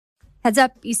Heads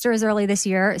up, Easter is early this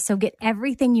year, so get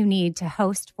everything you need to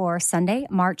host for Sunday,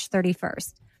 March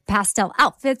 31st. Pastel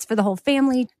outfits for the whole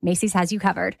family, Macy's has you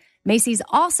covered. Macy's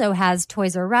also has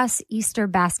Toys R Us Easter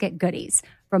basket goodies,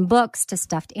 from books to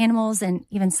stuffed animals and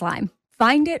even slime.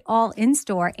 Find it all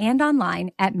in-store and online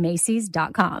at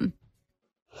Macys.com.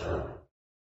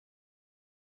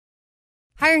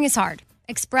 Hiring is hard.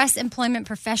 Express Employment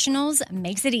Professionals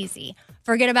makes it easy.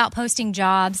 Forget about posting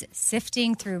jobs,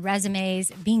 sifting through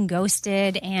resumes, being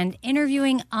ghosted, and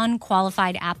interviewing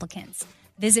unqualified applicants.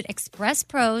 Visit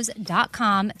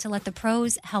expresspros.com to let the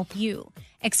pros help you.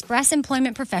 Express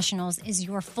Employment Professionals is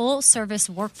your full-service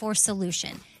workforce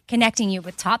solution, connecting you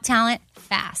with top talent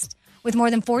fast. With more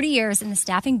than 40 years in the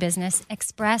staffing business,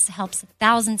 Express helps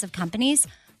thousands of companies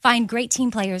find great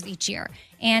team players each year,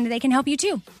 and they can help you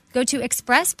too. Go to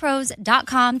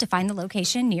expresspros.com to find the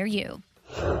location near you.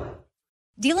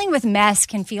 Dealing with mess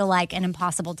can feel like an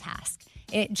impossible task.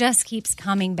 It just keeps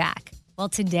coming back. Well,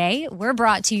 today we're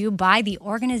brought to you by the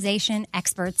organization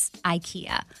experts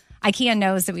IKEA. IKEA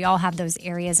knows that we all have those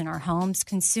areas in our homes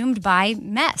consumed by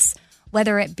mess,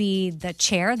 whether it be the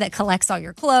chair that collects all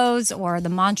your clothes or the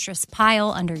monstrous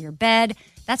pile under your bed.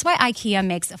 That's why IKEA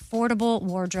makes affordable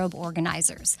wardrobe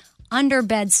organizers,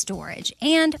 under-bed storage,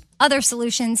 and other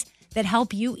solutions that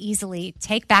help you easily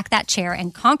take back that chair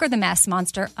and conquer the mess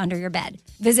monster under your bed.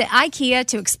 Visit IKEA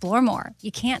to explore more.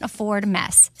 You can't afford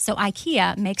mess, so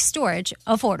IKEA makes storage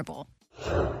affordable.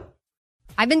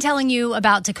 I've been telling you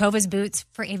about Tecovas boots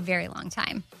for a very long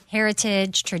time.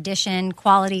 Heritage, tradition,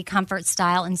 quality, comfort,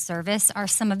 style, and service are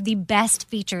some of the best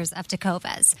features of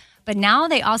Tecovas. But now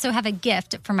they also have a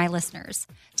gift for my listeners.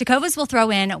 Tecovas will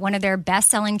throw in one of their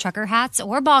best-selling trucker hats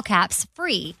or ball caps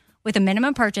free with a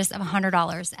minimum purchase of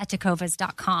 $100 at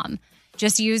tecovas.com.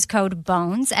 Just use code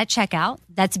BONES at checkout.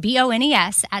 That's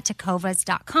BONES at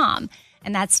tecovas.com.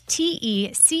 And that's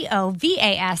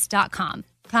TECOVAS.com.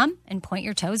 Come and point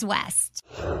your toes west.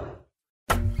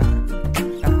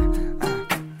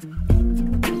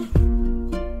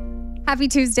 Happy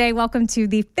Tuesday. Welcome to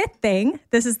the fifth thing.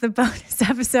 This is the bonus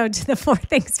episode to the Four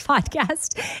Things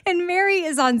podcast. And Mary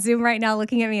is on Zoom right now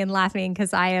looking at me and laughing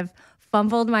because I have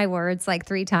fumbled my words like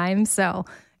 3 times. So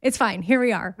it's fine. Here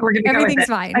we are. Everything's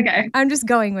fine. Okay. I'm just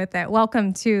going with it.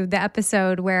 Welcome to the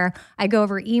episode where I go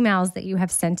over emails that you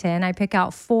have sent in. I pick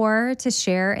out 4 to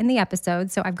share in the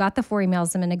episode. So I've got the 4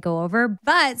 emails I'm going to go over.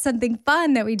 But something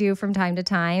fun that we do from time to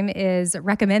time is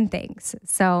recommend things.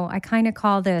 So I kind of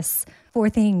call this 4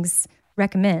 Things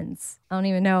Recommends. I don't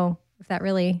even know if that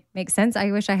really makes sense.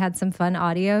 I wish I had some fun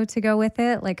audio to go with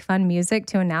it, like fun music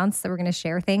to announce that we're going to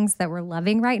share things that we're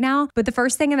loving right now. But the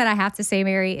first thing that I have to say,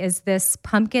 Mary, is this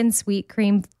pumpkin sweet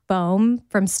cream foam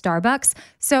from Starbucks.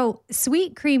 So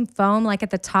sweet cream foam, like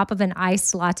at the top of an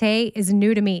iced latte, is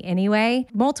new to me anyway.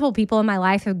 Multiple people in my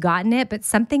life have gotten it, but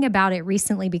something about it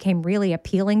recently became really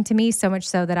appealing to me, so much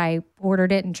so that I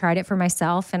ordered it and tried it for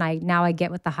myself. And now I get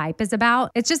what the hype is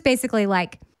about. It's just basically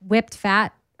like whipped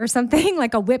fat or something,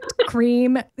 like a whipped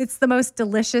cream. It's the most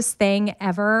delicious thing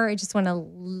ever. I just want to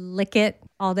lick it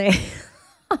all day.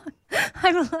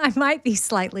 I might be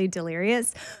slightly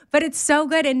delirious, but it's so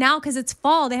good. And now, because it's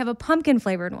fall, they have a pumpkin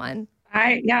flavored one.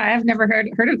 I've never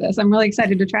heard of this. I'm really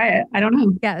excited to try it. I don't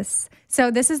know. Yes.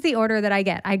 So this is the order that I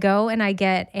get. I go and I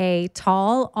get a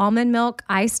tall almond milk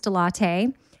iced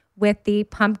latte with the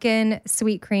pumpkin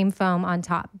sweet cream foam on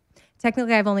top.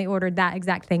 Technically, I've only ordered that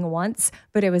exact thing once,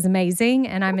 but it was amazing,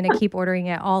 and I'm going to keep ordering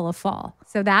it all of fall.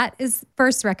 So that is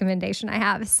first recommendation I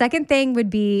have. Second thing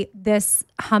would be this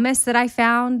hummus that I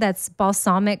found that's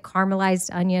balsamic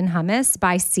caramelized onion hummus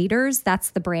by Cedars.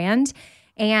 That's the brand.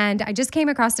 And I just came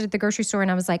across it at the grocery store, and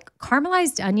I was like,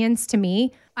 caramelized onions to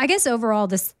me, I guess overall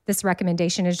this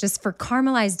recommendation is just for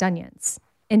caramelized onions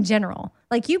in general.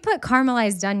 Like you put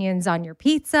caramelized onions on your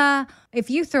pizza, if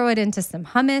you throw it into some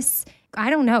hummus, I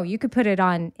don't know. You could put it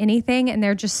on anything and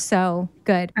they're just so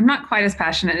good. I'm not quite as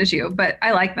passionate as you, but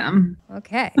I like them.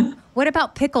 Okay. What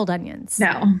about pickled onions?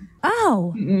 No.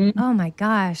 Oh, Oh my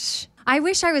gosh. I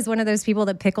wish I was one of those people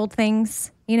that pickled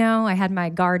things. You know, I had my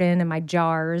garden and my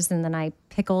jars and then I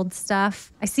pickled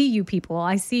stuff. I see you people.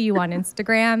 I see you on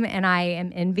Instagram and I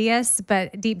am envious,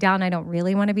 but deep down, I don't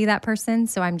really want to be that person.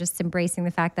 So I'm just embracing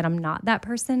the fact that I'm not that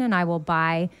person and I will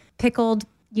buy pickled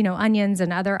onions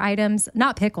and other items,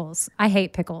 not pickles. I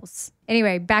hate pickles.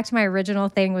 Anyway, back to my original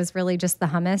thing was really just the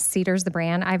hummus. Cedars, the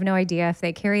brand. I have no idea if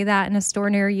they carry that in a store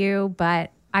near you,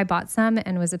 but I bought some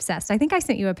and was obsessed. I think I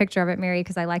sent you a picture of it, Mary,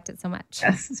 because I liked it so much.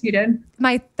 Yes, you did.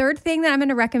 My third thing that I'm going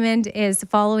to recommend is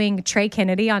following Trey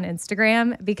Kennedy on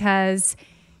Instagram because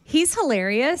He's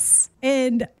hilarious.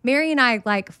 And Mary and I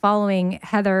like following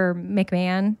Heather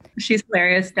McMahon. She's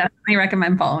hilarious. Definitely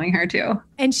recommend following her too.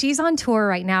 And she's on tour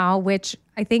right now, which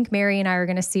I think Mary and I are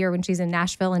going to see her when she's in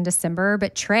Nashville in December.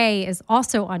 But Trey is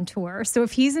also on tour. So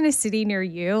if he's in a city near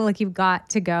you, like you've got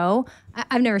to go.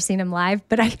 I've never seen him live,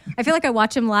 but I feel like I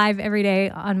watch him live every day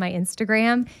on my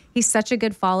Instagram. He's such a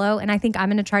good follow. And I think I'm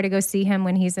going to try to go see him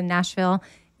when he's in Nashville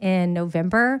in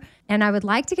November. And I would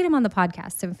like to get him on the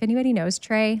podcast. So if anybody knows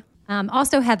Trey,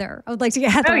 also Heather, I would like to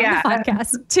get Heather on the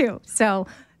podcast too. So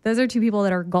those are two people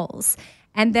that are goals.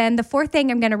 And then the fourth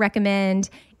thing I'm going to recommend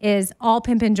is all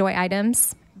Pimp and Joy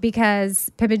items,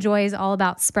 because Pimp and Joy is all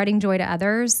about spreading joy to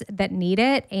others that need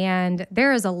it. And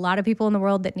there is a lot of people in the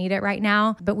world that need it right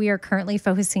now, but we are currently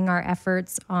focusing our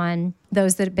efforts on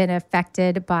those that have been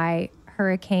affected by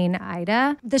Hurricane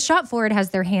Ida. The Shop Forward has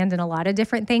their hand in a lot of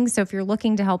different things. So if you're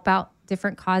looking to help out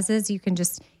different causes, you can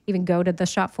just even go to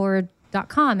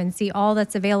theshopforward.com and see all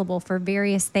that's available for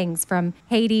various things, from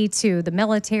Haiti to the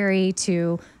military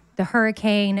to the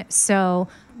hurricane. So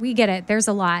we get it. There's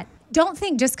a lot. Don't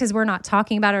think just because we're not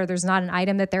talking about it or there's not an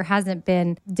item that there hasn't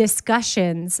been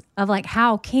discussions of like,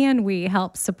 how can we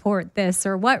help support this,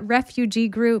 or what refugee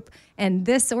group and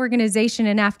this organization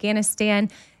in Afghanistan.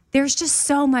 There's just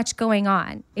so much going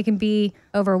on. It can be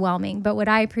overwhelming. But what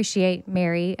I appreciate,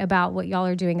 Mary, about what y'all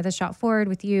are doing at the Shop Forward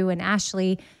with you and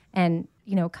Ashley, and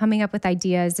coming up with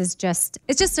ideas is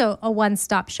it's just a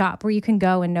one-stop shop where you can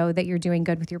go and know that you're doing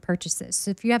good with your purchases.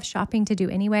 So if you have shopping to do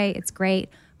anyway, it's great.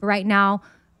 But right now,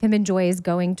 Pimp and Joy is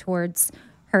going towards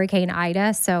Hurricane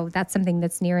Ida. So that's something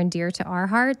that's near and dear to our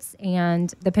hearts,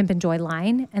 and the Pimp and Joy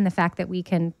line, and the fact that we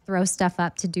can throw stuff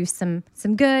up to do some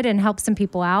good and help some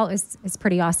people out is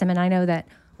pretty awesome. And I know that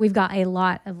we've got a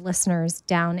lot of listeners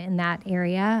down in that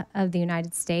area of the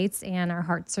United States, and our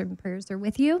hearts and prayers are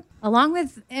with you, along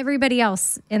with everybody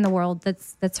else in the world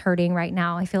that's hurting right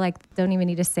now. I feel like don't even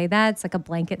need to say that. It's like a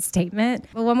blanket statement.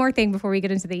 But one more thing before we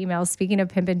get into the emails, speaking of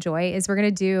Pimp and Joy, is we're going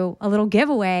to do a little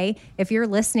giveaway. If you're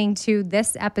listening to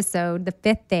this episode, the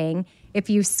fifth thing, if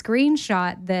you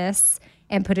screenshot this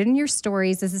and put it in your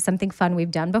stories, this is something fun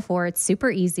we've done before. It's super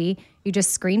easy. You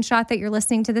just screenshot that you're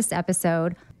listening to this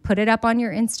episode, put it up on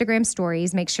your Instagram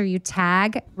stories. Make sure you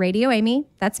tag Radio Amy,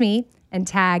 that's me, and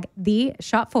tag The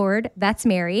Shop Forward, that's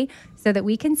Mary, so that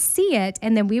we can see it.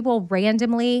 And then we will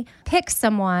randomly pick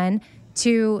someone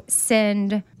to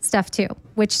send stuff to,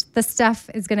 which the stuff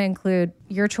is going to include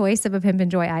your choice of a Pimp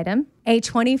and Joy item, a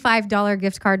 $25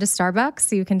 gift card to Starbucks,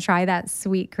 so you can try that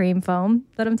sweet cream foam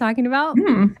that I'm talking about,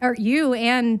 or you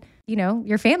and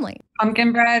your family.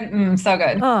 Pumpkin bread, so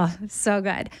good. Oh, so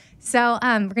good. So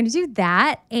we're going to do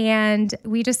that. And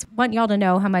we just want y'all to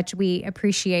know how much we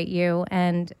appreciate you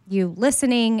and you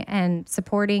listening and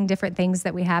supporting different things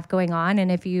that we have going on. And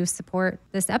if you support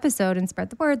this episode and spread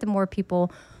the word, the more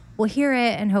people will hear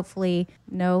it and hopefully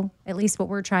know at least what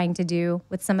we're trying to do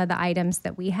with some of the items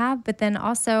that we have. But then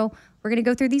also we're going to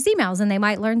go through these emails and they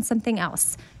might learn something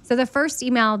else. So the first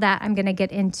email that I'm going to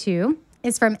get into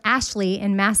is from Ashley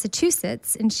in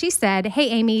Massachusetts. And she said, "Hey,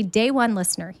 Amy, day one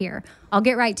listener here. I'll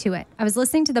get right to it. I was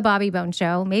listening to the Bobby Bone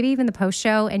show, maybe even the post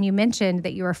show, and you mentioned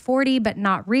that you were 40, but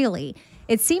not really.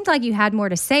 It seemed like you had more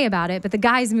to say about it, but the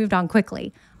guys moved on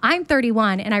quickly. I'm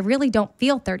 31 and I really don't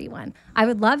feel 31. I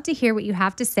would love to hear what you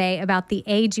have to say about the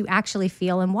age you actually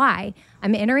feel and why.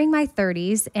 I'm entering my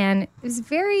 30s and it was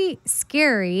very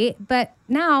scary, but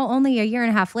now only a year and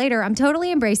a half later, I'm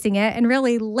totally embracing it and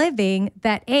really living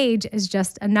that age is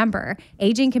just a number.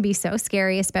 Aging can be so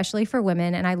scary, especially for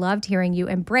women, and I loved hearing you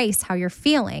embrace how you're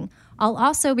feeling. I'll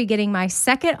also be getting my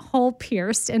second hole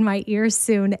pierced in my ears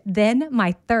soon, then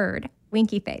my third.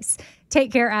 Winky face.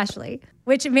 Take care, Ashley."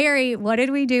 Which, Mary, what did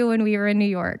we do when we were in New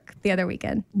York the other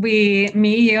weekend? Me,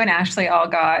 you, and Ashley all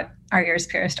got our ears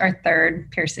pierced, our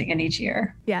third piercing in each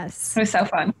ear. Yes. It was so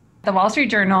fun. The Wall Street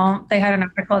Journal, they had an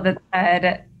article that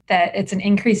said that it's an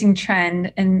increasing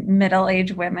trend in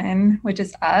middle-aged women, which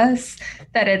is us,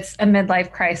 that it's a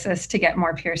midlife crisis to get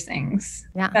more piercings.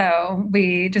 Yeah. So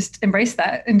we just embraced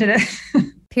that and did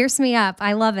it. Pierce me up.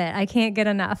 I love it. I can't get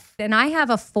enough. And I have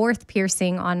a fourth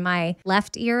piercing on my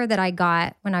left ear that I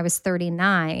got when I was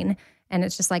 39. And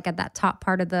it's just like at that top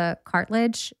part of the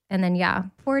cartilage. And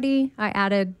then, 40, I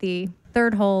added the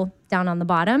third hole down on the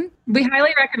bottom. We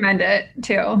highly recommend it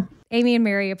too. Amy and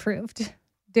Mary approved.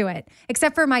 Do it.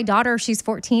 Except for my daughter, she's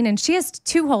 14 and she has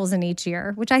 2 holes in each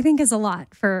ear, which I think is a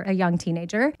lot for a young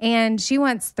teenager. And she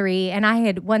wants 3.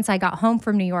 And once I got home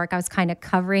from New York, I was kind of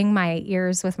covering my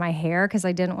ears with my hair because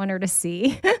I didn't want her to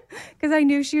see because I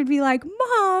knew she would be like,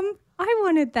 "Mom, I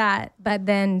wanted that." But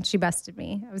then she busted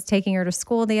me. I was taking her to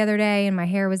school the other day and my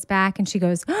hair was back and she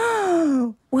goes,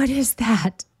 "Oh, what is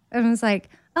that?" And I was like,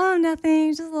 oh,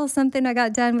 nothing, just a little something I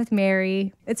got done with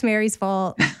Mary. It's Mary's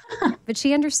fault. But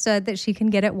she understood that she can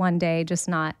get it one day, just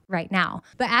not right now.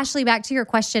 But Ashley, back to your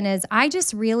question is, I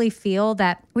just really feel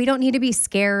that we don't need to be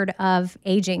scared of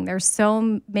aging. There's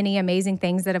so many amazing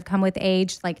things that have come with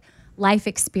age, like life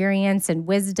experience and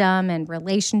wisdom and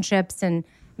relationships. And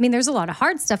I mean, there's a lot of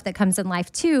hard stuff that comes in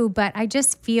life too, but I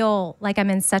just feel like I'm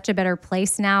in such a better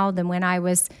place now than when I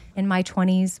was in my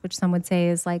 20s, which some would say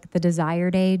is like the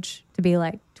desired age to be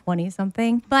like 20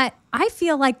 something. But I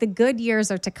feel like the good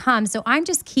years are to come. So I'm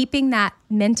just keeping that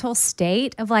mental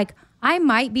state of like, I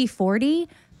might be 40,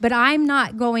 but I'm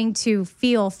not going to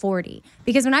feel 40.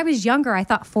 Because when I was younger, I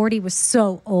thought 40 was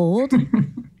so old.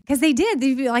 Because they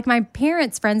did. Like my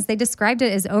parents' friends, they described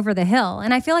it as over the hill.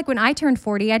 And I feel like when I turned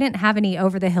 40, I didn't have any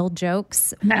over the hill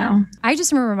jokes. No. I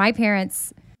just remember my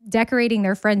parents decorating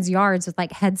their friends' yards with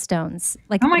like headstones.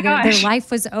 Like oh my gosh. Their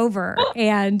life was over.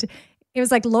 And it was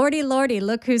like, Lordy, Lordy,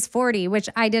 look who's 40, which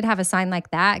I did have a sign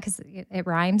like that because it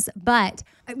rhymes. But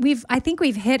I think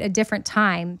we've hit a different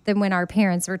time than when our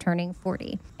parents were turning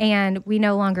 40. And we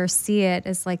no longer see it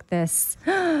as like this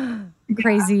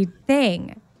crazy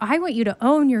thing. I want you to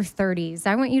own your 30s.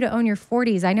 I want you to own your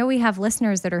 40s. I know we have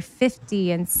listeners that are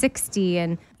 50 and 60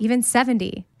 and even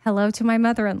 70. Hello to my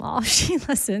mother-in-law. She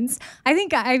listens. I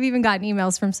think I've even gotten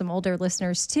emails from some older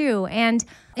listeners too. And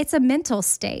it's a mental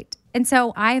state. And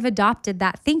so I've adopted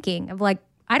that thinking of like,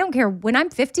 I don't care when I'm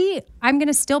 50, I'm going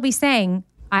to still be saying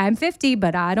I'm 50,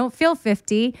 but I don't feel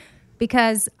 50.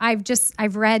 Because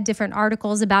I've read different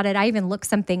articles about it. I even looked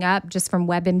something up just from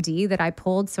WebMD that I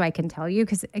pulled so I can tell you.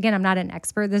 Because again, I'm not an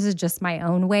expert. This is just my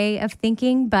own way of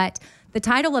thinking. But the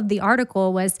title of the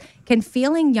article was, Can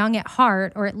Feeling Young at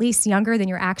Heart, or at least younger than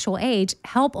your actual age,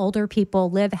 help older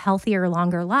people live healthier,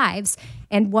 longer lives?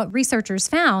 And what researchers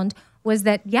found was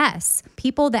that, yes,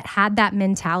 people that had that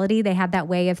mentality, they had that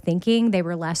way of thinking, they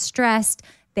were less stressed,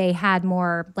 they had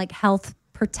more like health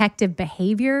protective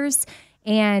behaviors,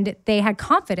 and they had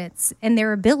confidence in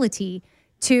their ability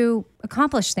to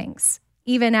accomplish things,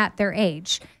 even at their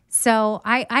age. So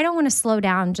I don't want to slow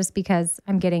down just because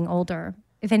I'm getting older.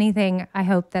 If anything, I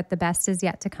hope that the best is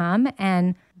yet to come.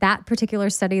 And that particular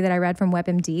study that I read from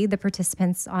WebMD, the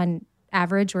participants on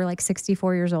average were like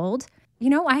 64 years old.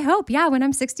 You know, I hope, when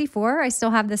I'm 64, I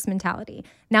still have this mentality.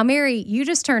 Now, Mary, you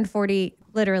just turned 40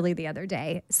 literally the other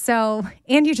day. So,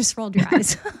 and you just rolled your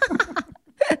eyes.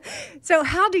 So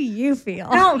how do you feel?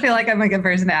 I don't feel like I'm a good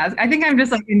person to ask. I think I'm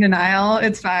just like in denial.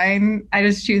 It's fine. I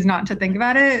just choose not to think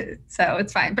about it. So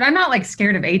it's fine. But I'm not like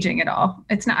scared of aging at all.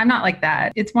 I'm not like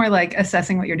that. It's more like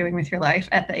assessing what you're doing with your life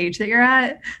at the age that you're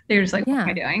at. They're just like, what am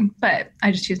I doing? But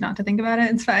I just choose not to think about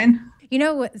it. It's fine. You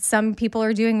know what some people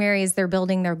are doing, Mary, is they're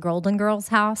building their Golden Girls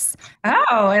house. Oh,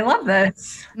 I love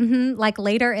this. Mm-hmm. Like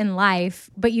later in life,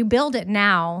 but you build it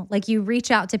now. Like you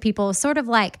reach out to people sort of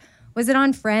like, was it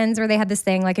on Friends where they had this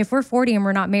thing like, if we're 40 and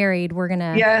we're not married, we're going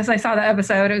to... Yes, I saw that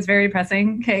episode. It was very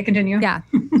depressing. Okay, continue. Yeah.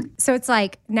 So it's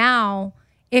like now,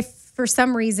 if for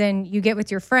some reason you get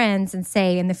with your friends and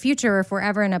say in the future, if we're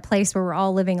ever in a place where we're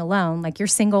all living alone, like you're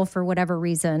single for whatever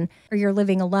reason, or you're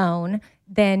living alone,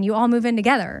 then you all move in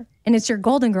together and it's your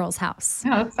Golden Girls house.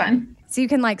 Oh, that's fun. So you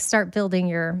can like start building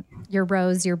your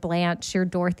Rose, your Blanche, your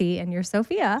Dorothy, and your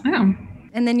Sophia. Oh.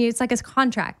 And then it's like a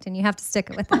contract and you have to stick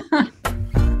with it.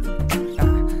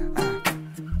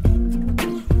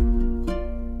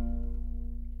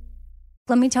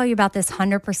 Let me tell you about this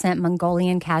 100%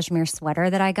 Mongolian cashmere sweater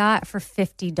that I got for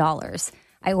 $50.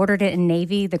 I ordered it in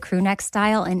navy, the crew neck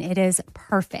style, and it is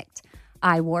perfect.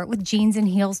 I wore it with jeans and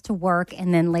heels to work,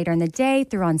 and then later in the day,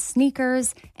 threw on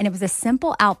sneakers, and it was a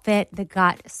simple outfit that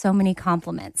got so many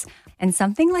compliments. And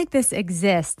something like this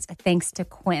exists thanks to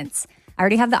Quince. I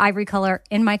already have the ivory color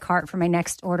in my cart for my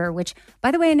next order, which,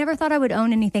 by the way, I never thought I would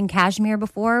own anything cashmere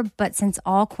before, but since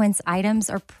all Quince items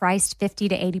are priced 50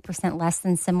 to 80% less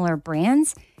than similar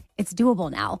brands, it's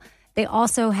doable now. They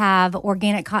also have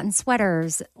organic cotton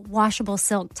sweaters, washable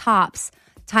silk tops,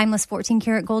 timeless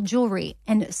 14-karat gold jewelry,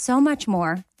 and so much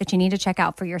more that you need to check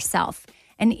out for yourself.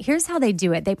 And here's how they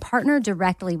do it. They partner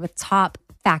directly with top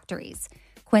factories.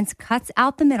 Quince cuts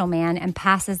out the middleman and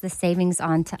passes the savings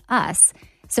on to us.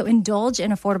 So indulge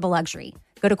in affordable luxury.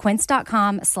 Go to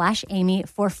quince.com/Amy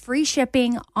for free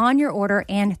shipping on your order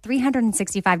and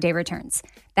 365-day returns.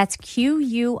 That's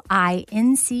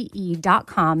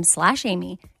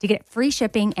QUINCE.com/Amy to get free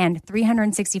shipping and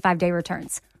 365-day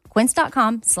returns.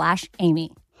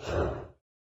 Quince.com/Amy.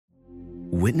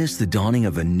 Witness the dawning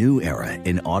of a new era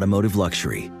in automotive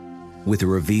luxury with a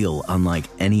reveal unlike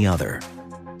any other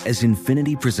as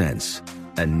Infiniti presents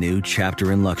a new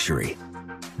chapter in luxury.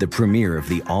 The premiere of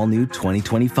the all-new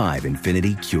 2025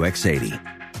 Infiniti QX80.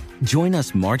 Join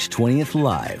us March 20th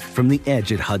live from the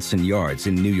Edge at Hudson Yards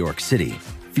in New York City,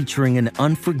 featuring an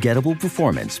unforgettable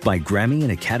performance by Grammy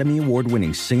and Academy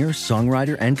Award-winning singer,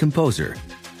 songwriter, and composer,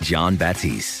 Jon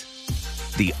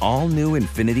Batiste. The all-new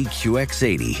Infiniti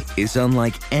QX80 is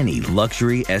unlike any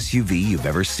luxury SUV you've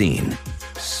ever seen.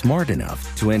 Smart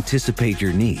enough to anticipate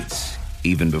your needs,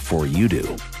 even before you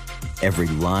do. Every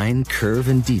line, curve,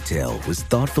 and detail was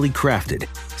thoughtfully crafted,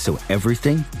 so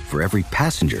everything for every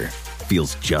passenger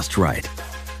feels just right.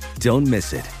 Don't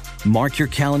miss it. Mark your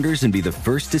calendars and be the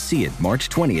first to see it March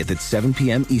 20th at 7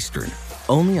 p.m. Eastern,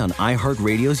 only on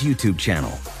iHeartRadio's YouTube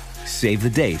channel. Save the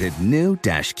date at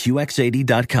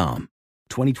new-QX80.com.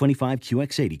 2025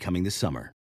 QX80 coming this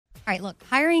summer. All right, look,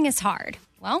 hiring is hard.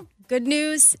 Well, good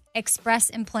news, Express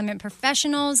Employment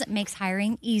Professionals makes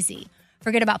hiring easy.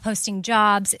 Forget about posting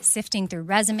jobs, sifting through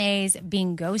resumes,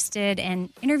 being ghosted, and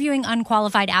interviewing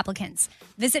unqualified applicants.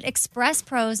 Visit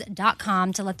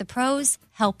expresspros.com to let the pros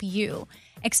help you.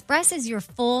 Express is your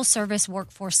full-service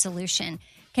workforce solution,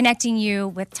 connecting you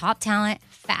with top talent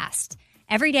fast.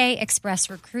 Every day, Express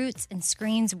recruits and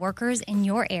screens workers in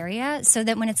your area so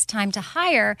that when it's time to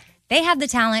hire, they have the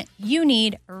talent you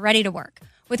need ready to work.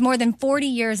 With more than 40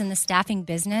 years in the staffing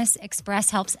business,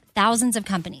 Express helps thousands of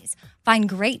companies find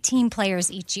great team players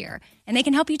each year, and they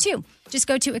can help you too. Just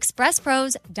go to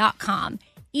expresspros.com.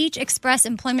 Each Express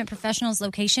Employment Professionals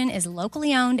location is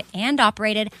locally owned and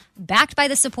operated, backed by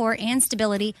the support and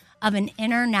stability of an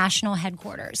international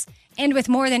headquarters. And with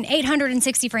more than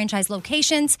 860 franchise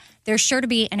locations, there's sure to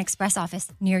be an Express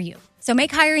office near you. So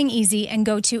make hiring easy and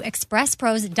go to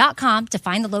expresspros.com to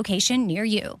find the location near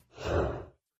you.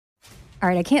 All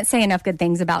right, I can't say enough good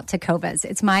things about Tecovas.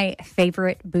 It's my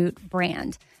favorite boot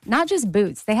brand. Not just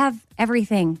boots, they have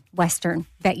everything Western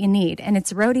that you need. And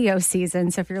it's rodeo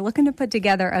season, so if you're looking to put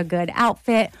together a good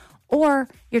outfit or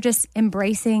you're just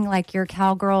embracing like your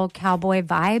cowgirl, cowboy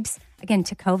vibes, again,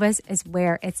 Tecovas is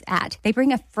where it's at. They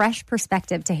bring a fresh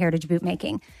perspective to heritage boot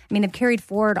making. I mean, they've carried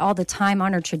forward all the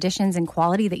time-honored traditions and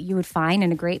quality that you would find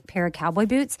in a great pair of cowboy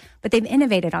boots, but they've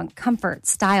innovated on comfort,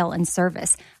 style, and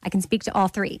service. I can speak to all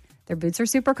three. Their boots are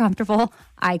super comfortable.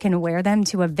 I can wear them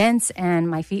to events, and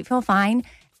my feet feel fine.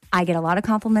 I get a lot of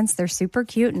compliments. They're super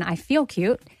cute, and I feel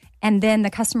cute. And then the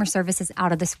customer service is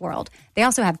out of this world. They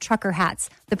also have trucker hats,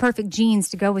 the perfect jeans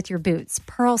to go with your boots,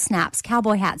 pearl snaps,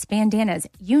 cowboy hats, bandanas,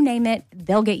 you name it,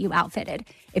 they'll get you outfitted.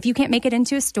 If you can't make it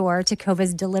into a store,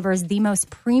 Tecovas delivers the most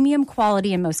premium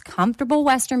quality and most comfortable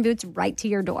Western boots right to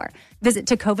your door. Visit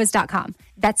tecovas.com.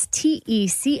 That's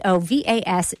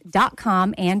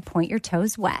TECOVAS.com and point your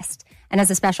toes west. And as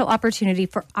a special opportunity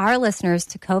for our listeners,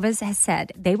 Tecovas has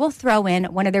said they will throw in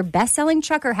one of their best-selling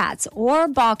trucker hats or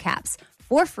ball caps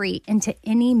for free into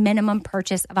any minimum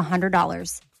purchase of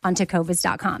 $100 on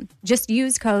tecovas.com. Just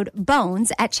use code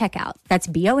BONES at checkout. That's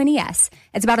BONES.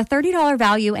 It's about a $30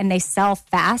 value and they sell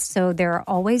fast, so there are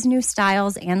always new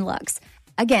styles and looks.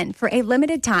 Again, for a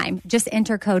limited time, just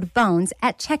enter code BONES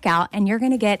at checkout and you're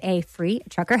going to get a free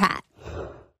trucker hat.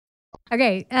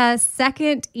 Okay,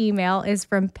 second email is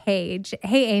from Paige.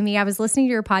 Hey, Amy, I was listening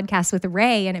to your podcast with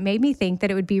Ray, and it made me think that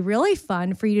it would be really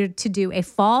fun for you to do a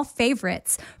fall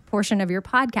favorites portion of your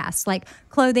podcast, like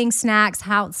clothing, snacks,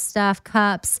 house stuff,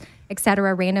 cups,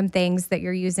 etc., random things that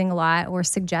you're using a lot or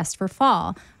suggest for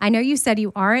fall. I know you said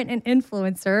you aren't an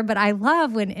influencer, but I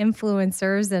love when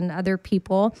influencers and other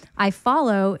people I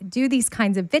follow do these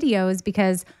kinds of videos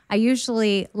because I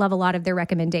usually love a lot of their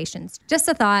recommendations. Just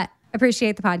a thought.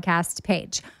 Appreciate the podcast,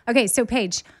 Paige. Okay, so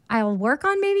Paige, I'll work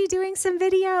on maybe doing some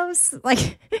videos.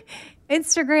 Like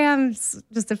Instagram's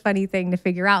just a funny thing to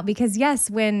figure out because yes,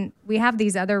 when we have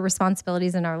these other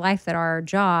responsibilities in our life that are our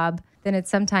job, then it's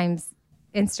sometimes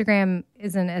Instagram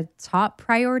isn't a top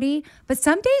priority. But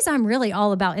some days I'm really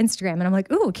all about Instagram and I'm like,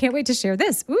 ooh, can't wait to share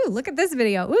this. Ooh, look at this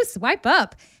video. Ooh, swipe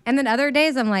up. And then other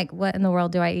days I'm like, what in the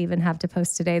world do I even have to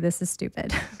post today? This is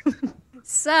stupid.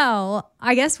 So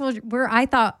I guess I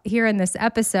thought here in this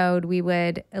episode, we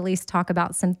would at least talk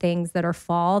about some things that are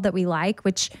fall that we like,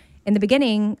 which in the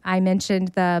beginning, I mentioned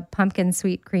the pumpkin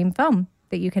sweet cream foam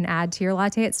that you can add to your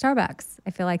latte at Starbucks.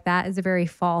 I feel like that is a very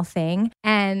fall thing.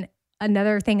 And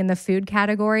another thing in the food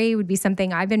category would be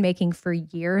something I've been making for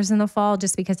years in the fall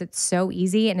just because it's so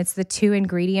easy. And it's the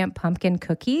 2-ingredient pumpkin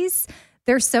cookies.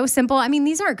 They're so simple. I mean,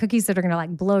 these aren't cookies that are going to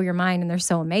like blow your mind and they're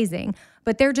so amazing,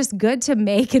 but they're just good to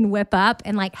make and whip up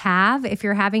and like have. If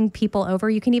you're having people over,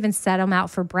 you can even set them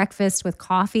out for breakfast with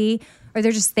coffee, or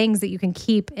they're just things that you can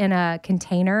keep in a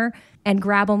container and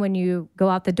grab them when you go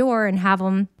out the door and have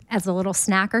them as a little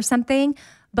snack or something.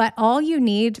 But all you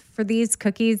need for these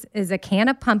cookies is a can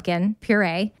of pumpkin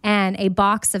puree and a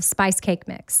box of spice cake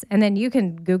mix. And then you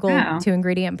can Google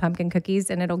 2-ingredient pumpkin cookies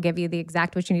and it'll give you the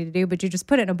exact what you need to do. But you just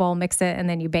put it in a bowl, mix it, and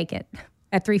then you bake it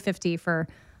at 350 for,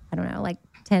 I don't know, like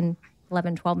 10,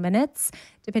 11, 12 minutes,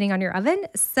 depending on your oven.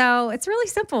 So it's really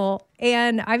simple.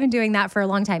 And I've been doing that for a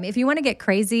long time. If you want to get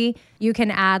crazy, you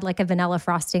can add like a vanilla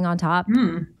frosting on top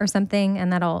or something,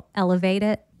 and that'll elevate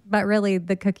it. But really,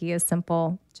 the cookie is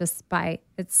simple just by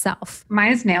itself.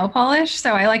 Mine is nail polish.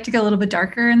 So I like to go a little bit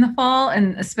darker in the fall.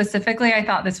 And specifically, I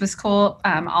thought this was cool.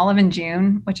 Olive &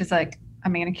 June, which is like a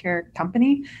manicure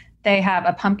company, they have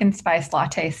a pumpkin spice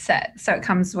latte set. So it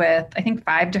comes with, I think,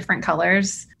 5 different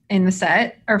colors in the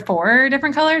set, or 4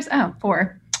 different colors. Oh,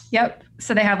 4. Yep.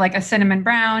 So they have like a cinnamon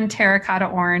brown, terracotta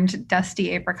orange,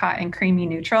 dusty apricot, and creamy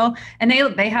neutral. And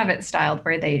they have it styled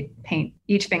where they paint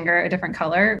each finger a different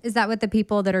color. Is that what the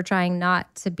people that are trying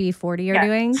not to be 40 are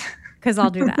doing? Because I'll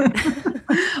do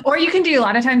that. Or you can do, a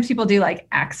lot of times people do like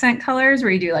accent colors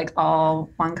where you do like all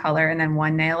one color and then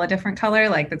one nail a different color,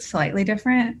 like that's slightly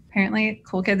different. Apparently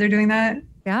cool kids are doing that.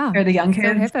 Yeah. Or the young kids.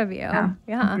 So hip of you. Yeah.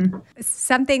 Mm-hmm.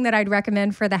 Something that I'd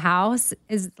recommend for the house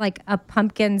is like a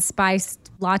pumpkin spiced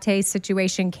latte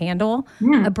situation candle,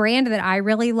 a brand that I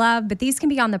really love, but these can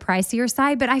be on the pricier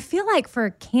side. But I feel like for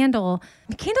a candle,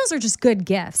 candles are just good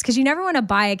gifts because you never want to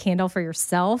buy a candle for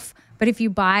yourself. But if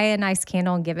you buy a nice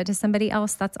candle and give it to somebody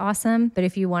else, that's awesome. But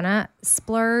if you want to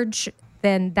splurge,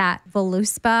 then that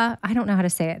Voluspa, I don't know how to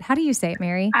say it. How do you say it,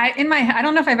 Mary? I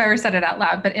don't know if I've ever said it out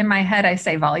loud, but in my head I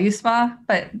say Voluspa,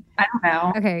 but I don't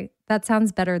know. Okay, that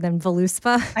sounds better than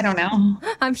Voluspa. I don't know.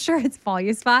 I'm sure it's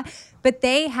Voluspa, but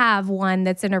they have one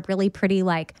that's in a really pretty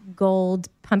like gold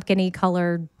pumpkin-y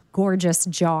colored gorgeous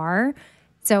jar.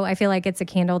 So I feel like it's a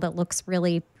candle that looks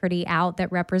really pretty out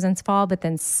that represents fall, but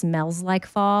then smells like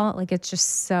fall. Like it's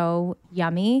just so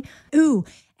yummy. Ooh,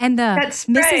 and the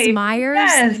Mrs.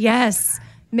 Myers. Yes.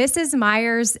 Mrs.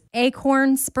 Myers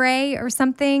acorn spray or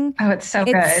something. Oh, it's so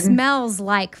good. It smells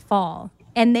like fall.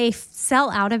 And they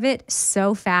sell out of it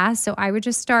so fast. So I would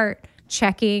just start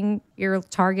checking your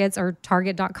Targets or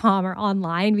Target.com or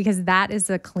online, because that is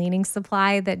a cleaning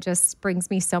supply that just brings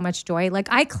me so much joy. Like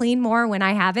I clean more when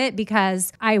I have it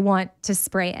because I want to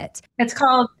spray it. It's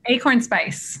called Acorn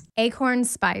Spice. Acorn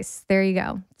Spice. There you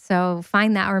go. So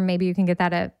find that, or maybe you can get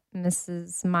that at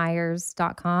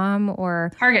mrsmyers.com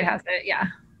or Target has it. Yeah.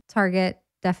 Target.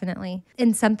 Definitely.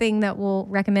 And something that we'll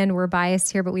recommend, we're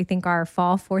biased here, but we think our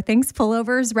fall 4 Things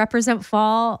pullovers represent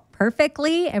fall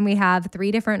perfectly. And we have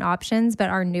 3 different options, but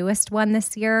our newest one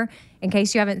this year, in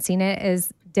case you haven't seen it,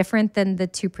 is different than the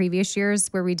 2 previous years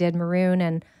where we did maroon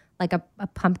and like a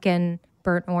pumpkin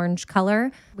burnt orange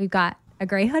color. We've got a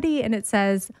gray hoodie and it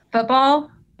says football,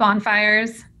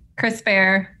 bonfires, crisp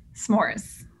air,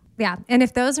 s'mores. Yeah. And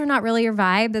if those are not really your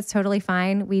vibe, that's totally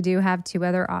fine. We do have 2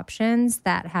 other options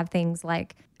that have things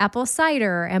like apple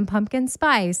cider and pumpkin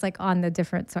spice, like on the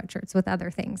different sweatshirts with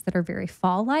other things that are very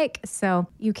fall-like. So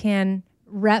you can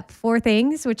rep 4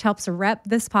 Things, which helps rep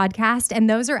this podcast. And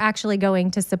those are actually going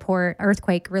to support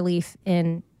earthquake relief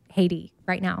in Haiti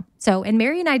right now. So, and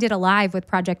Mary and I did a live with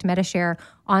Project Metashare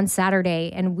on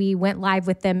Saturday, and we went live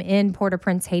with them in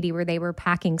Port-au-Prince, Haiti, where they were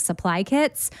packing supply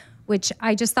kits, which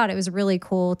I just thought it was really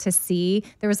cool to see.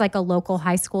 There was like a local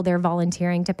high school there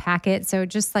volunteering to pack it. So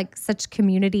just like such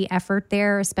community effort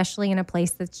there, especially in a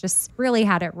place that's just really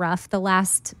had it rough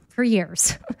for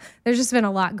years. There's just been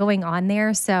a lot going on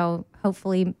there. So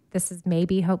hopefully this is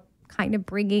kind of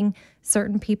bringing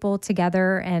certain people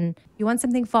together, and you want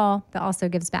something fall that also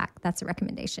gives back. That's a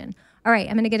recommendation. All right,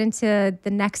 I'm going to get into the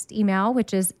next email,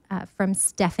 which is from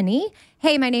Stephanie.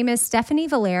 Hey, my name is Stephanie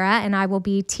Valera, and I will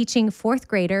be teaching 4th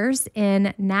graders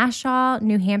in Nassau,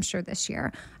 New Hampshire this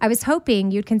year. I was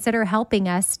hoping you'd consider helping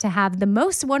us to have the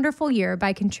most wonderful year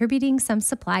by contributing some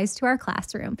supplies to our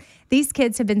classroom. These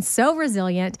kids have been so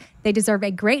resilient. They deserve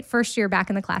a great first year back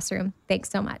in the classroom. Thanks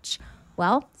so much.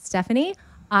 Well, Stephanie,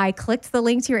 I clicked the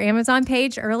link to your Amazon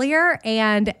page earlier,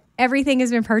 and everything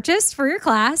has been purchased for your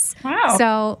class. Wow.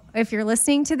 So if you're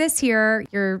listening to this here,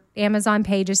 your Amazon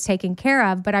page is taken care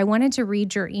of, but I wanted to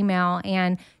read your email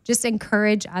and just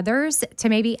encourage others to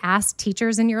maybe ask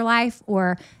teachers in your life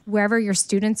or wherever your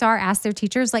students are, ask their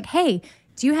teachers like, hey,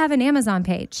 do you have an Amazon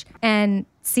page? And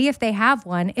see if they have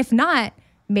one. If not,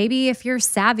 maybe if you're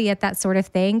savvy at that sort of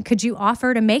thing, could you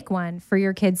offer to make one for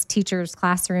your kids' teachers'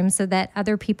 classroom so that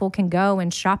other people can go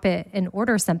and shop it and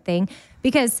order something?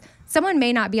 Because someone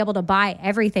may not be able to buy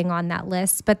everything on that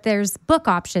list, but there's book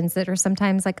options that are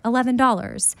sometimes like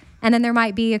 $11. And then there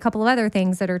might be a couple of other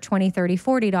things that are $20, $30,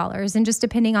 $40. And just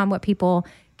depending on what people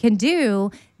can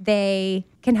do, they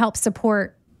can help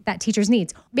support that teacher's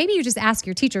needs. Maybe you just ask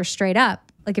your teacher straight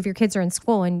up, like if your kids are in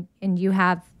school and you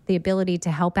have the ability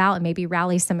to help out and maybe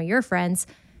rally some of your friends,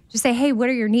 just say, hey, what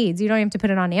are your needs? You don't have to put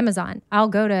it on Amazon. I'll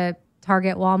go to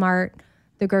Target, Walmart,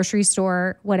 the grocery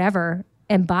store, whatever,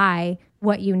 and buy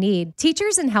what you need.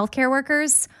 Teachers and healthcare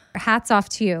workers, hats off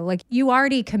to you. Like, you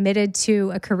already committed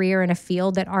to a career in a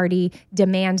field that already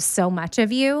demands so much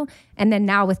of you. And then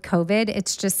now with COVID,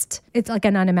 it's like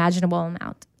an unimaginable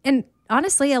amount. And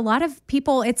honestly, a lot of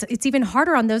people, it's even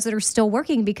harder on those that are still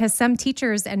working because some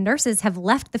teachers and nurses have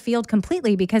left the field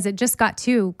completely because it just got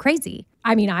too crazy.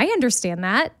 I mean, I understand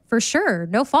that for sure,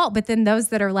 no fault. But then those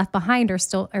that are left behind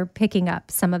are picking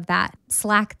up some of that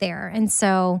slack there. And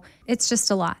so it's just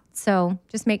a lot. So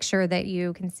just make sure that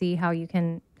you can see how you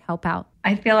can help out.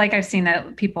 I feel like I've seen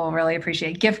that people really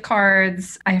appreciate gift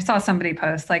cards. I saw somebody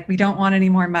post like, we don't want any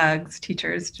more mugs,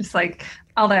 teachers, just like,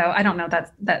 although I don't know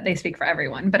that they speak for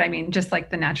everyone, but I mean, just like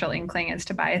the natural inkling is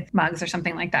to buy mugs or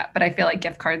something like that. But I feel like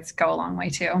gift cards go a long way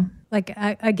too. Like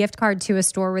a gift card to a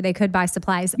store where they could buy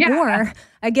supplies, or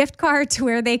a gift card to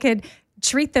where they could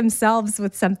treat themselves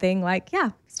with something like,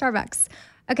 Starbucks.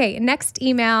 Okay, next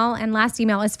email and last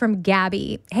email is from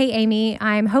Gabby. Hey, Amy,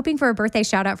 I'm hoping for a birthday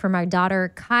shout out for my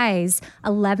daughter Kai's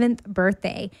 11th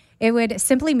birthday. It would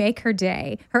simply make her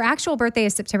day. Her actual birthday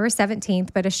is September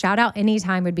 17th, but a shout out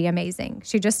anytime would be amazing.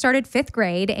 She just started 5th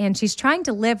grade and she's trying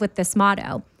to live with this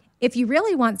motto. If you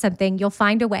really want something, you'll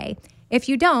find a way. If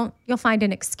you don't, you'll find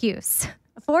an excuse.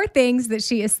 4 things that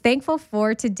she is thankful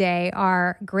for today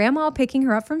are grandma picking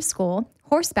her up from school,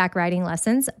 horseback riding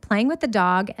lessons, playing with the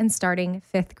dog, and starting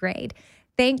 5th grade.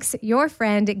 Thanks, your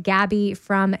friend Gabby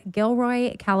from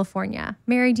Gilroy, California.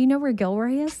 Mary, do you know where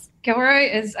Gilroy is?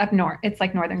 Gilroy is up north. It's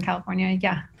like Northern California.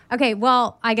 Yeah. Okay,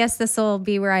 well, I guess this will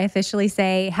be where I officially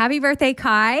say happy birthday,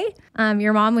 Kai.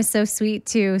 Your mom was so sweet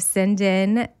to send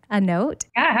in a note.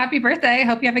 Yeah, happy birthday.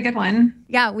 Hope you have a good one.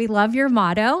 Yeah, we love your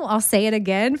motto. I'll say it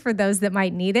again for those that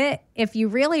might need it. If you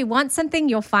really want something,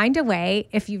 you'll find a way.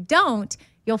 If you don't,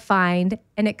 you'll find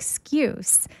an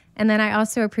excuse. And then I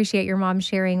also appreciate your mom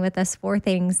sharing with us 4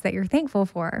 things that you're thankful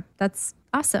for. That's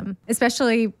awesome,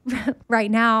 especially right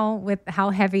now with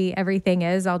how heavy everything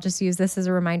is. I'll just use this as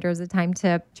a reminder as a time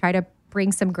to try to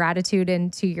bring some gratitude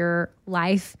into your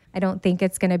life. I don't think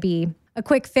it's going to be a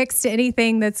quick fix to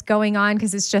anything that's going on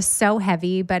because it's just so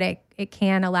heavy, but it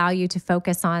can allow you to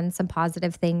focus on some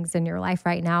positive things in your life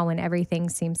right now when everything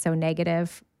seems so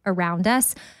negative around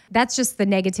us. That's just the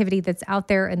negativity that's out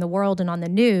there in the world and on the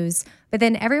news. But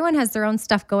then everyone has their own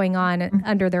stuff going on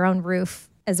under their own roof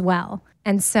as well.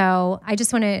 And so I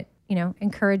just want to,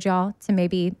 encourage y'all to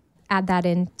maybe add that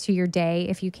into your day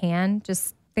if you can.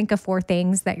 Just think of 4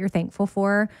 things that you're thankful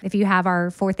for. If you have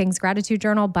our 4 things gratitude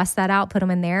journal, bust that out, put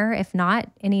them in there. If not,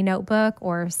 any notebook,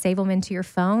 or save them into your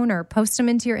phone or post them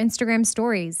into your Instagram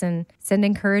stories and send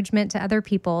encouragement to other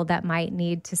people that might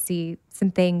need to see some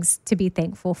things to be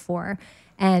thankful for.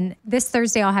 And this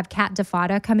Thursday, I'll have Kat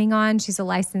DeFada coming on. She's a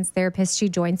licensed therapist. She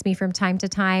joins me from time to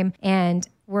time, and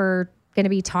we're going to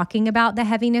be talking about the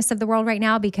heaviness of the world right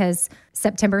now because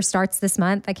September starts this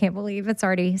month. I can't believe it's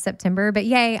already September, but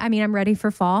yay. I mean, I'm ready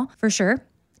for fall for sure.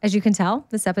 As you can tell,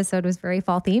 this episode was very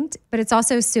fall themed, but it's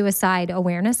also Suicide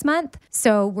Awareness Month.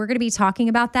 So we're going to be talking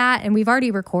about that. And we've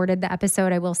already recorded the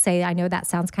episode. I will say, I know that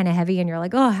sounds kind of heavy and you're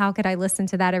like, oh, how could I listen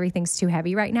to that? Everything's too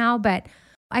heavy right now. But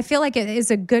I feel like it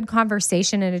is a good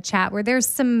conversation and a chat where there's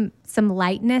some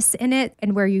lightness in it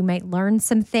and where you might learn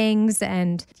some things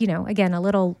and, again, a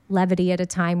little levity at a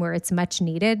time where it's much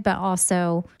needed, but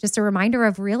also just a reminder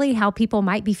of really how people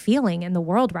might be feeling in the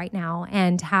world right now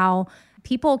and how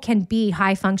people can be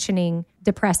high functioning,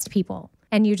 depressed people.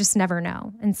 And you just never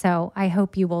know. And so I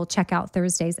hope you will check out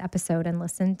Thursday's episode and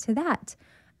listen to that.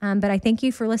 But I thank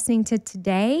you for listening to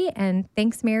today. And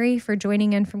thanks, Mary, for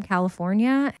joining in from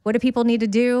California. What do people need to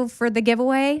do for the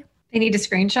giveaway? They need to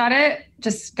screenshot it.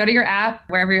 Just go to your app,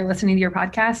 wherever you're listening to your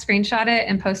podcast, screenshot it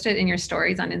and post it in your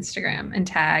stories on Instagram and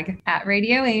tag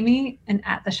 @RadioAmy and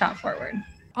 @TheShopForward.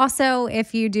 Also,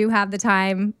 if you do have the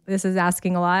time, this is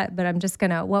asking a lot, but I'm just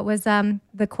what was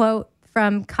the quote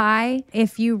from Kai?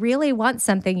 If you really want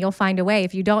something, you'll find a way.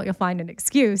 If you don't, you'll find an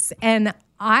excuse. And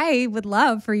I would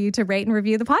love for you to rate and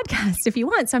review the podcast if you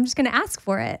want. So I'm just going to ask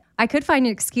for it. I could find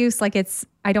an excuse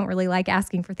I don't really like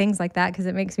asking for things like that because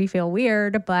it makes me feel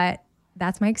weird, but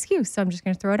that's my excuse. So I'm just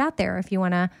going to throw it out there. If you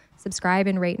want to subscribe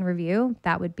and rate and review,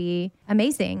 that would be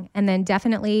amazing. And then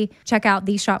definitely check out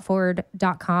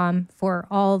theshopforward.com for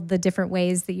all the different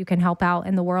ways that you can help out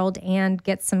in the world and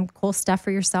get some cool stuff for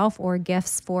yourself or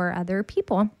gifts for other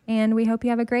people. And we hope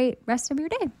you have a great rest of your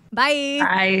day. Bye.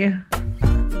 Bye.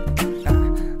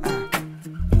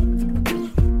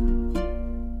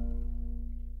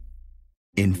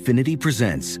 Infiniti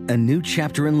presents a new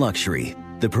chapter in luxury,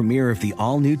 the premiere of the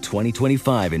all-new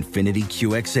 2025 Infiniti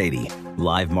QX80,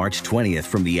 live March 20th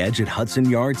from the Edge at Hudson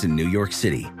Yards in New York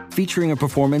City, featuring a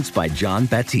performance by Jon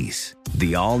Batiste.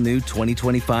 The all-new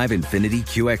 2025 Infiniti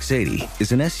QX80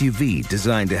 is an SUV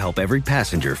designed to help every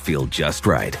passenger feel just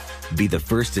right. Be the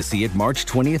first to see it March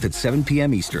 20th at 7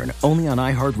 p.m. Eastern, only on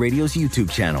iHeartRadio's YouTube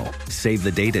channel. Save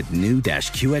the date at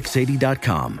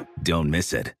new-QX80.com. Don't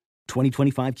miss it.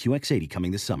 2025 QX80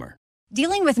 coming this summer.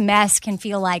 Dealing with mess can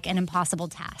feel like an impossible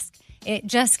task. It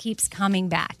just keeps coming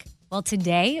back. Well,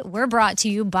 today we're brought to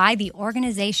you by the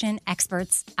organization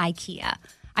experts IKEA.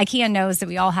 IKEA knows that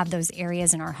we all have those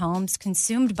areas in our homes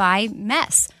consumed by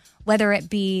mess, whether it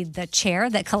be the chair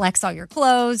that collects all your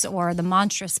clothes or the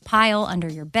monstrous pile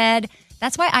under your bed.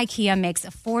 That's why IKEA makes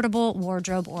affordable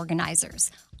wardrobe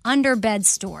organizers, under-bed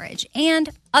storage, and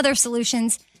other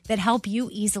solutions that help you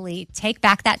easily take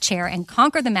back that chair and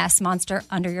conquer the mess monster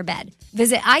under your bed.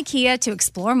 Visit IKEA to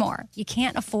explore more. You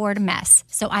can't afford mess,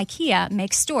 so IKEA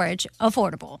makes storage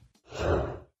affordable.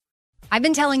 I've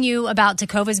been telling you about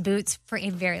Tecovas boots for a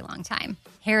very long time.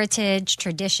 Heritage,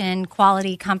 tradition,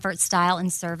 quality, comfort, style,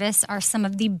 and service are some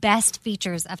of the best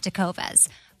features of Tecovas.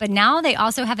 But now they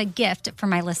also have a gift for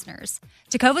my listeners.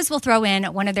 Tecovas will throw in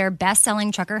one of their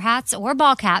best-selling trucker hats or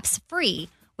ball caps free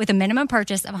with a minimum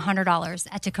purchase of $100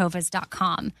 at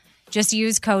tecovas.com. Just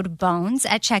use code BONES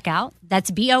at checkout. That's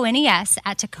BONES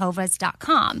at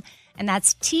tecovas.com. And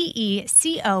that's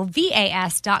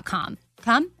TECOVAS.com.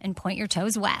 Come and point your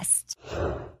toes west.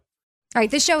 All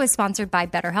right, this show is sponsored by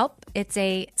BetterHelp. It's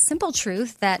a simple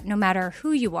truth that no matter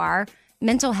who you are,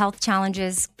 mental health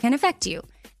challenges can affect you,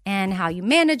 and how you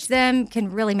manage them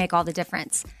can really make all the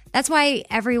difference. That's why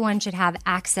everyone should have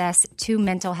access to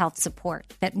mental health support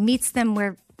that meets them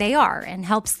where they are and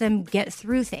helps them get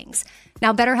through things.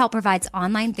 Now, BetterHelp provides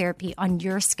online therapy on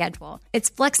your schedule. It's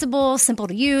flexible, simple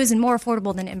to use, and more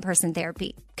affordable than in-person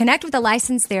therapy. Connect with a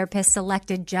licensed therapist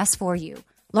selected just for you.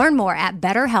 Learn more at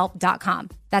BetterHelp.com.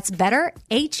 That's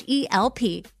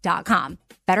BetterHelp.com.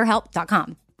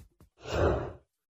 BetterHelp.com.